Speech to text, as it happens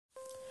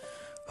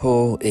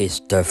Who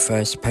is the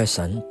first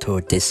person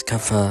to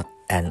discover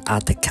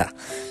Antarctica?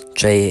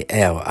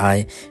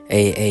 JLIAACEA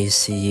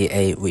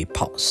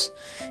reports.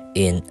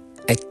 In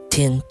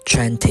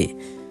 1820,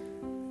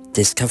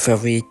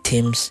 discovery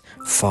teams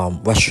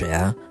from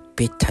Russia,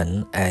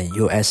 Britain, and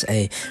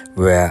USA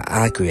were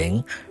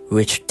arguing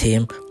which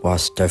team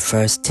was the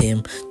first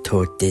team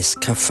to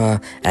discover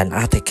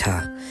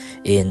Antarctica.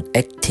 In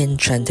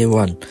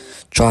 1821,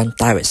 John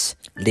Davis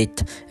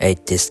led a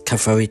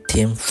discovery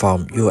team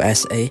from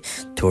USA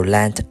to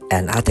land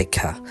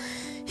Antarctica.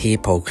 He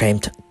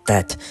proclaimed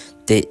that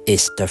this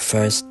is the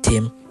first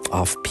team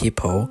of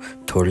people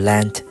to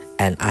land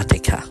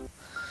Antarctica.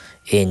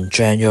 In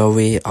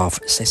January of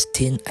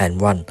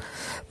 1601,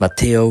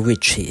 Matteo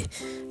Ricci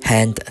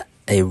handed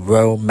a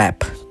world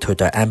map to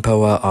the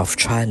Emperor of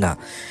China.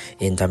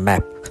 In the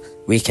map,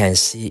 we can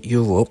see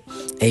Europe,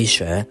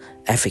 Asia,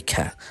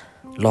 Africa,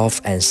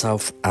 North and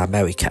South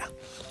America.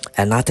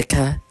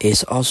 Antarctica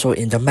is also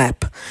in the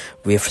map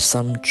with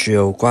some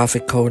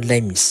geographical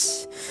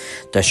names.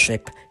 The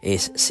shape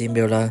is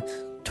similar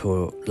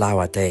to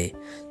nowadays.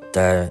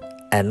 The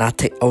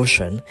Antarctic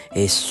Ocean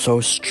is so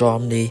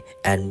stormy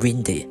and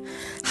windy.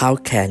 How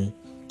can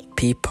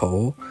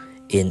people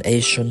in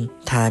ancient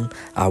time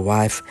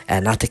arrive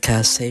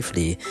Antarctica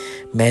safely,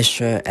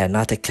 measure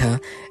Antarctica,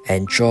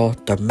 and draw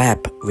the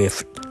map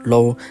with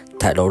low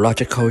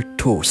technological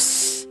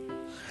tools?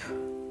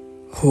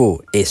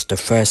 Who is the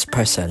first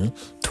person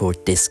to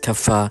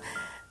discover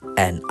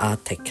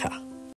Antarctica?